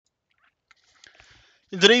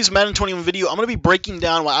In today's Madden 21 video, I'm going to be breaking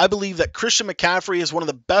down why I believe that Christian McCaffrey is one of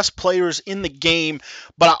the best players in the game,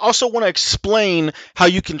 but I also want to explain how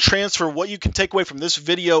you can transfer what you can take away from this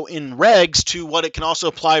video in regs to what it can also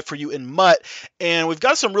apply for you in MUT, and we've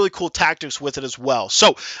got some really cool tactics with it as well.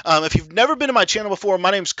 So if you've never been to my channel before,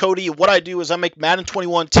 my name's Cody. What I do is I make Madden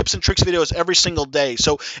 21 tips and tricks videos every single day.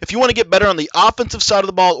 So if you want to get better on the offensive side of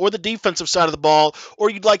the ball or the defensive side of the ball, or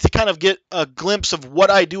you'd like to kind of get a glimpse of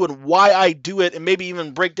what I do and why I do it, and maybe even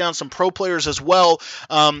break down some pro players as well,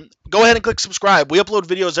 go ahead and click subscribe. We upload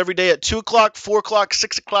videos every day at 2 o'clock, 4 o'clock,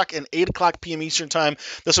 6 o'clock, and 8 o'clock p.m. Eastern Time.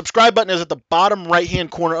 The subscribe button is at the bottom right-hand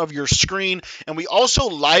corner of your screen, and we also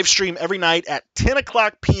live stream every night at 10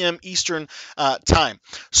 o'clock p.m. Eastern Time.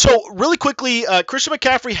 So really quickly, Christian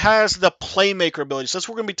McCaffrey has the playmaker ability. So that's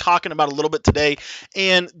what we're going to be talking about a little bit today,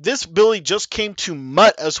 and this ability just came to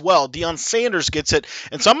MUT as well. Deion Sanders gets it,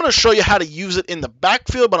 and so I'm going to show you how to use it in the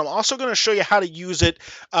backfield, but I'm also going to show you how to use it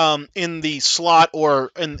in the slot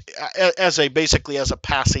or basically as a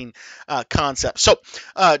passing concept. So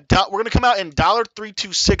we're going to come out in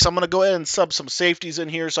 $326. I'm going to go ahead and sub some safeties in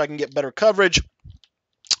here so I can get better coverage.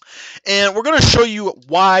 And we're going to show you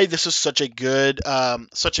why this is such a good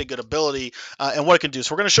ability and what it can do.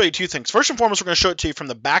 So we're going to show you two things. First and foremost, we're going to show it to you from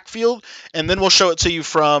the backfield, and then we'll show it to you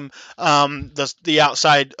from the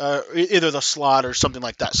outside, either the slot or something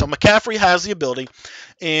like that. So McCaffrey has the ability,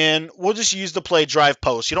 and we'll just use the play drive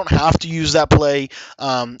post. You don't have to use that play.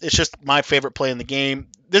 It's just my favorite play in the game.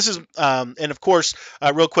 This is, and of course,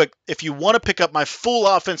 real quick, if you want to pick up my full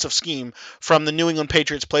offensive scheme from the New England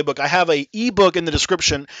Patriots playbook, I have an ebook in the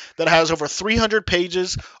description that has over 300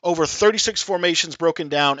 pages, over 36 formations broken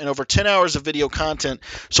down, and over 10 hours of video content.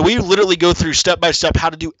 So we literally go through step by step how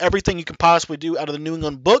to do everything you can possibly do out of the New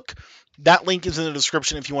England book. That link is in the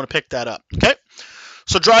description if you want to pick that up. Okay?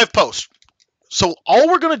 So drive post. So all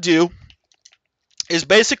we're going to do is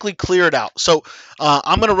basically clear it out. So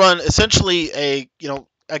I'm going to run essentially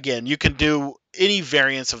again, you can do any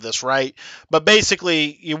variance of this, right? But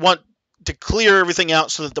basically, you want to clear everything out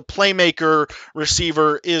so that the playmaker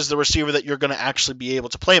receiver is the receiver that you're going to actually be able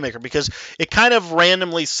to playmaker, because it kind of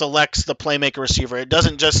randomly selects the playmaker receiver. It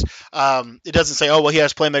doesn't just it doesn't say, oh well, he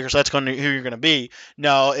has playmakers, so that's going to who you're going to be.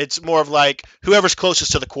 No, it's more of like whoever's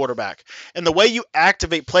closest to the quarterback. And the way you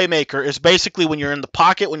activate playmaker is basically when you're in the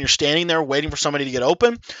pocket, when you're standing there waiting for somebody to get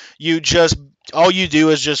open, all you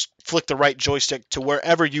do is just flick the right joystick to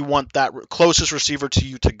wherever you want that closest receiver to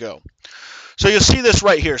you to go. So you'll see this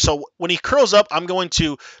right here. So when he curls up, I'm going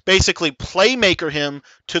to basically playmaker him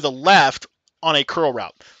to the left on a curl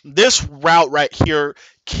route. This route right here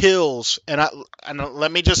kills, and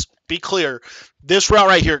let me just be clear, this route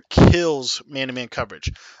right here kills man-to-man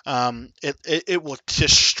coverage. It will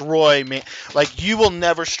destroy man. Like, you will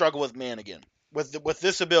never struggle with man again. With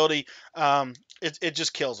this ability, it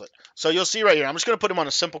just kills it. So you'll see right here, I'm just going to put him on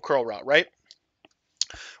a simple curl route, right?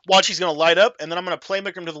 Watch, he's going to light up, and then I'm going to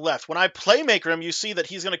playmaker him to the left. When I playmaker him, you see that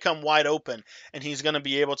he's going to come wide open, and he's going to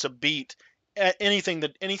be able to beat anything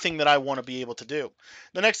that I want to be able to do.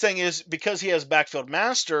 The next thing is, because he has backfield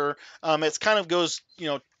master, it's kind of goes,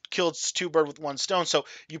 kills two birds with one stone. So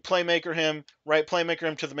you playmaker him, right? Playmaker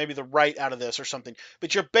him to maybe the right out of this or something.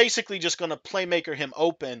 But you're basically just going to playmaker him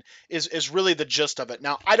open is really the gist of it.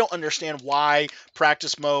 Now, I don't understand why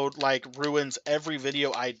practice mode ruins every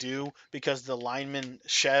video I do, because the lineman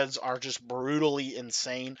sheds are just brutally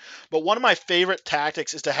insane. But one of my favorite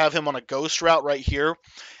tactics is to have him on a ghost route right here.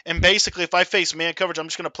 And basically, if I face man coverage, I'm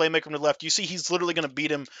just going to playmaker him to the left. You see he's literally going to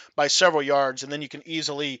beat him by several yards, and then you can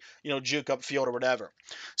easily, juke upfield or whatever.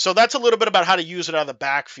 So that's a little bit about how to use it out of the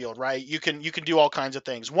backfield, right? You can do all kinds of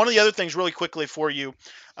things. One of the other things really quickly for you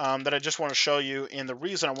that I just want to show you, and the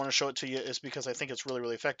reason I want to show it to you is because I think it's really,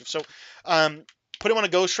 really effective. So put him on a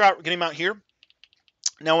ghost route, get him out here.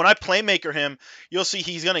 Now when I playmaker him, you'll see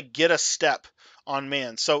he's going to get a step on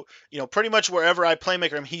man. So, pretty much wherever I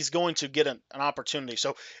playmaker him, he's going to get an opportunity.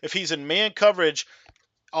 So if he's in man coverage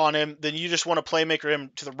on him, then you just want to playmaker him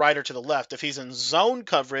to the right or to the left. If he's in zone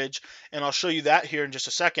coverage, and I'll show you that here in just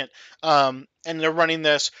a second, and they're running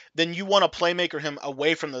this, then you want to playmaker him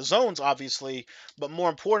away from the zones, obviously. But more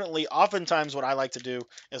importantly, oftentimes what I like to do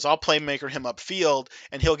is I'll playmaker him upfield,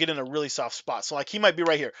 and he'll get in a really soft spot. So like he might be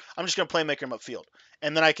right here. I'm just going to playmaker him upfield,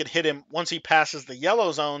 and then I could hit him once he passes the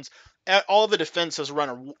yellow zones. All the defenses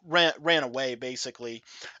ran away basically,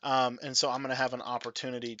 and so I'm going to have an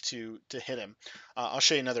opportunity to hit him. I'll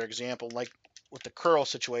show you another example, like with the curl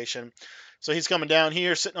situation. So he's coming down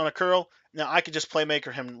here, sitting on a curl. Now I could just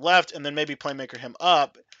playmaker him left, and then maybe playmaker him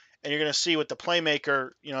up, And you're going to see with the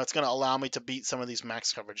playmaker, it's going to allow me to beat some of these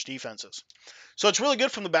max coverage defenses. So it's really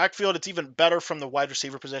good from the backfield. It's even better from the wide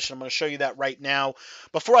receiver position. I'm going to show you that right now.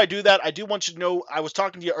 Before I do that, I do want you to know I was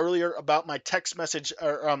talking to you earlier about my text message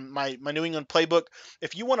or my New England playbook.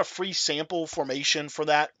 If you want a free sample formation for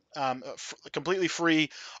that, completely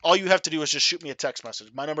free, all you have to do is just shoot me a text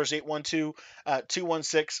message. My number is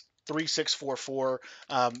 812-216 3644.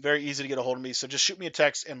 Very easy to get a hold of me. So just shoot me a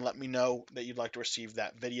text and let me know that you'd like to receive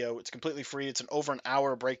that video. It's completely free. It's an over an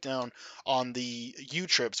hour breakdown on the U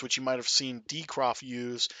trips, which you might have seen Decroft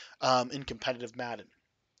use in competitive Madden.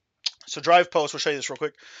 So drive post, we'll show you this real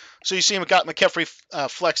quick. So you see him got McCaffrey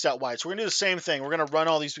flexed out wide. So we're going to do the same thing. We're going to run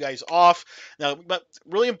all these guys off. Now, but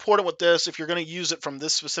really important with this, if you're going to use it from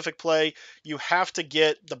this specific play, you have to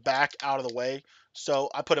get the back out of the way. So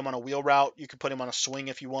I put him on a wheel route. You can put him on a swing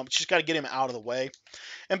if you want, but you just got to get him out of the way.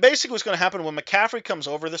 And basically what's going to happen when McCaffrey comes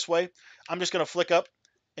over this way, I'm just going to flick up,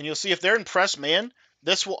 and you'll see if they're in press man,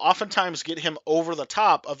 this will oftentimes get him over the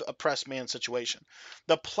top of a press man situation.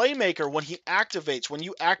 The playmaker, when you activate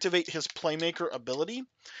his playmaker ability,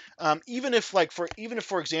 even if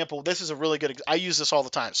for example, this is a really good. I use this all the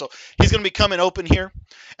time. So he's going to be coming open here,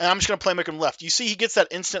 and I'm just going to playmaker him left. You see, he gets that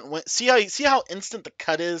instant win. See how instant the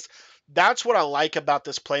cut is. That's what I like about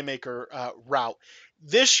this playmaker route.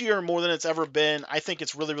 This year, more than it's ever been, I think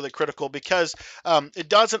it's really, really critical because it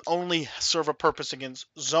doesn't only serve a purpose against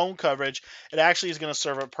zone coverage, it actually is going to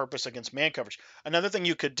serve a purpose against man coverage. Another thing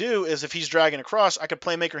you could do is if he's dragging across, I could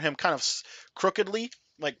playmaker him kind of crookedly,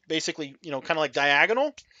 like basically, kind of like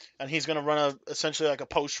diagonal, and he's going to run essentially like a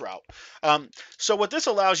post route. So what this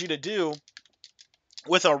allows you to do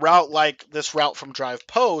with a route like this route from drive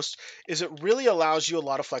post is it really allows you a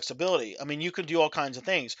lot of flexibility. I mean, you can do all kinds of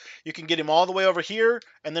things. You can get him all the way over here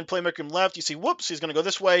and then playmaker him left. You see, whoops, he's going to go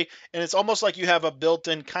this way. And it's almost like you have a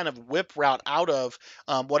built-in kind of whip route out of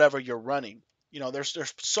whatever you're running. There's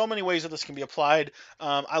so many ways that this can be applied.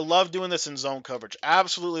 I love doing this in zone coverage.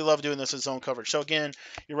 Absolutely love doing this in zone coverage. So again,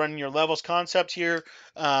 you're running your levels concept here.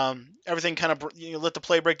 Everything kind of, let the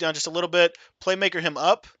play break down just a little bit. Playmaker him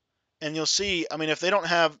up. And you'll see, I mean, if they don't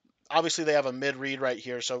have, obviously they have a mid read right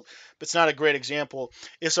here, so it's not a great example.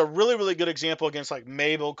 It's a really, really good example against like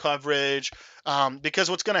Mabel coverage, because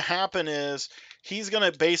what's going to happen is he's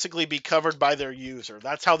going to basically be covered by their user.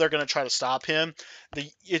 That's how they're going to try to stop him.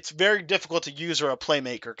 It's very difficult to user a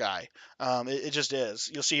playmaker guy. It just is.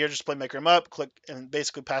 You'll see here, just playmaker him up, click, and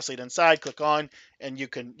basically pass lead inside, click on, and you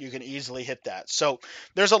can easily hit that. So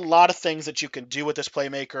there's a lot of things that you can do with this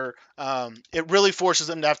playmaker. It really forces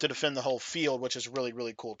them to have to defend the whole field, which is really,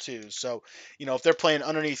 really cool too. So, if they're playing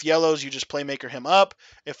underneath yellows, you just playmaker him up.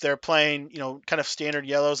 If they're playing, kind of standard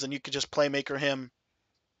yellows, then you could just playmaker him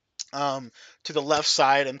to the left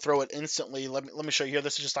side and throw it instantly. Let me show you here.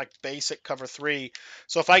 This is just like basic cover 3.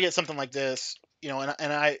 So if I get something like this,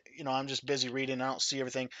 and I, I'm just busy reading, I don't see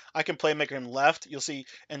everything. I can playmaker him left. You'll see,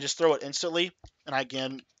 and just throw it instantly. And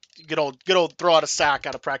again, good old throw out a sack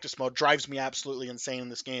out of practice mode drives me absolutely insane in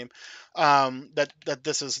this game. That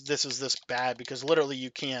this is this bad because literally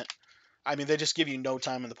you can't. I mean, they just give you no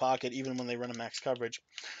time in the pocket even when they run a max coverage.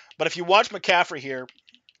 But if you watch McCaffrey here,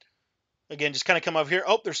 again, just kind of come over here.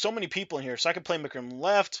 Oh, there's so many people in here. So I can playmaker him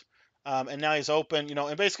left, and now he's open,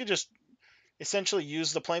 and basically just essentially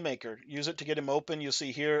use the playmaker. Use it to get him open. You'll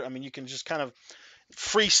see here, I mean, you can just kind of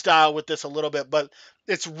freestyle with this a little bit, but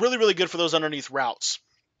it's really, really good for those underneath routes.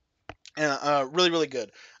 And really, really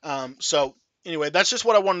good. So anyway, that's just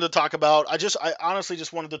what I wanted to talk about. I honestly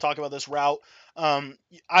just wanted to talk about this route.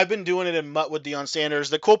 I've been doing it in Mutt with Deion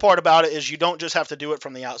Sanders. The cool part about it is you don't just have to do it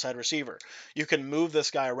from the outside receiver. You can move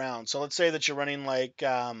this guy around. So let's say that you're running like,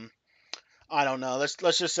 I don't know.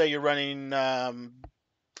 Let's just say you're running,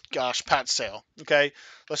 Pat Sale. Okay,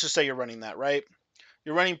 let's just say you're running that, right?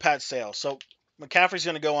 You're running Pat Sale. So McCaffrey's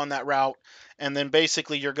going to go on that route, and then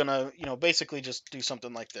basically you're going to, basically just do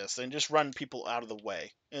something like this and just run people out of the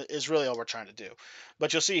way is really all we're trying to do.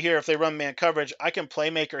 But you'll see here, if they run man coverage, I can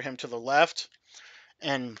playmaker him to the left,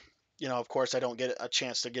 and, of course I don't get a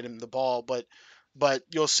chance to get him the ball, but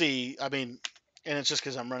you'll see, I mean, and it's just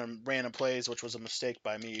because I'm running random plays, which was a mistake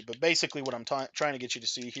by me. But basically what I'm trying to get you to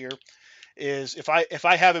see here is if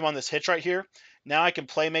I have him on this hitch right here, now I can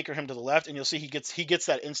playmaker him to the left, and you'll see he gets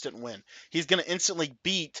that instant win. He's going to instantly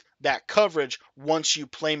beat that coverage once you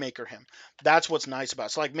playmaker him. That's what's nice about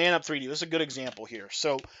it. So like man up 3D, this is a good example here.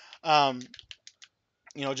 So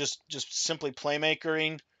just simply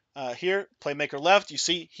playmakering Here, playmaker left, you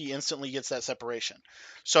see he instantly gets that separation.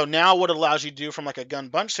 So now what it allows you to do from like a gun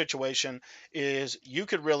bunch situation is you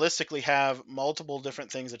could realistically have multiple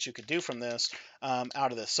different things that you could do from this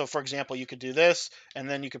out of this. So for example, you could do this, and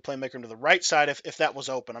then you could playmaker him to the right side if that was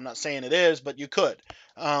open. I'm not saying it is, but you could.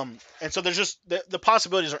 And so there's just the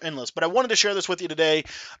possibilities are endless. But I wanted to share this with you today,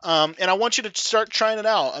 and I want you to start trying it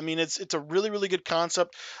out. I mean, it's a really really good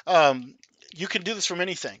concept. You can do this from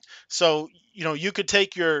anything. So you could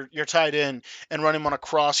take your tight end and run him on a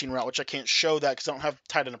crossing route, which I can't show that because I don't have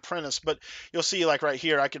tight end apprentice. But you'll see, like right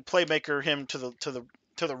here, I could playmaker him to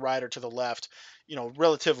the right or to the left,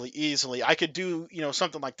 relatively easily. I could do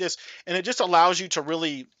something like this, and it just allows you to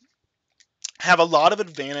really have a lot of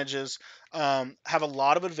advantages. Have a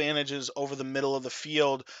lot of advantages over the middle of the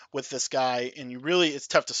field with this guy, and it's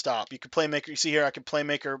tough to stop. You could playmaker. You see here, I could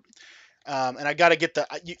playmaker and I got to get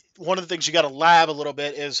one of the things you got to lab a little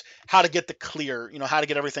bit is how to get the clear, how to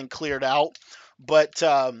get everything cleared out. But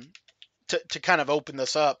to kind of open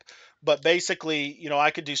this up. But basically,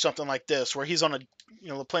 I could do something like this where he's on the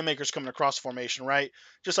playmaker's coming across formation, right?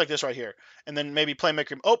 Just like this right here. And then maybe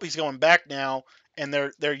playmaker, he's going back now. And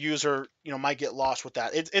their user, might get lost with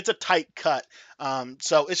that. It's a tight cut.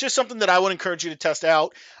 So it's just something that I would encourage you to test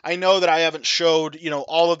out. I know that I haven't showed,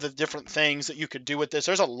 all of the different things that you could do with this.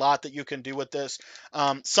 There's a lot that you can do with this.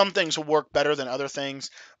 Some things will work better than other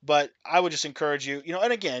things, but I would just encourage you,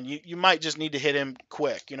 and again, you might just need to hit him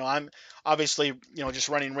quick. I'm obviously, just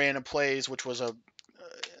running random plays, which was a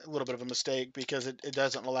little bit of a mistake because it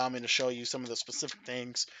doesn't allow me to show you some of the specific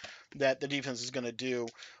things that the defense is going to do.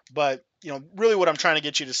 But, really what I'm trying to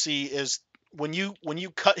get you to see is when you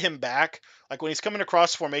cut him back, like when he's coming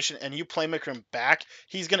across formation and you playmaker him back,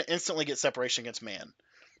 he's going to instantly get separation against man.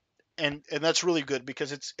 And that's really good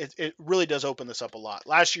because it really does open this up a lot.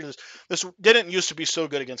 Last year this didn't used to be so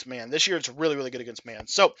good against man. This year it's really really good against man.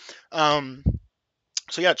 So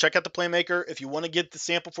yeah, check out the Playmaker. If you want to get the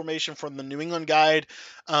sample formation from the New England Guide,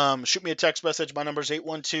 shoot me a text message. My number is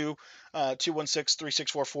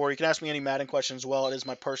 812-216-3644. You can ask me any Madden questions as well. It is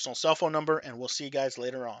my personal cell phone number, and we'll see you guys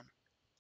later on.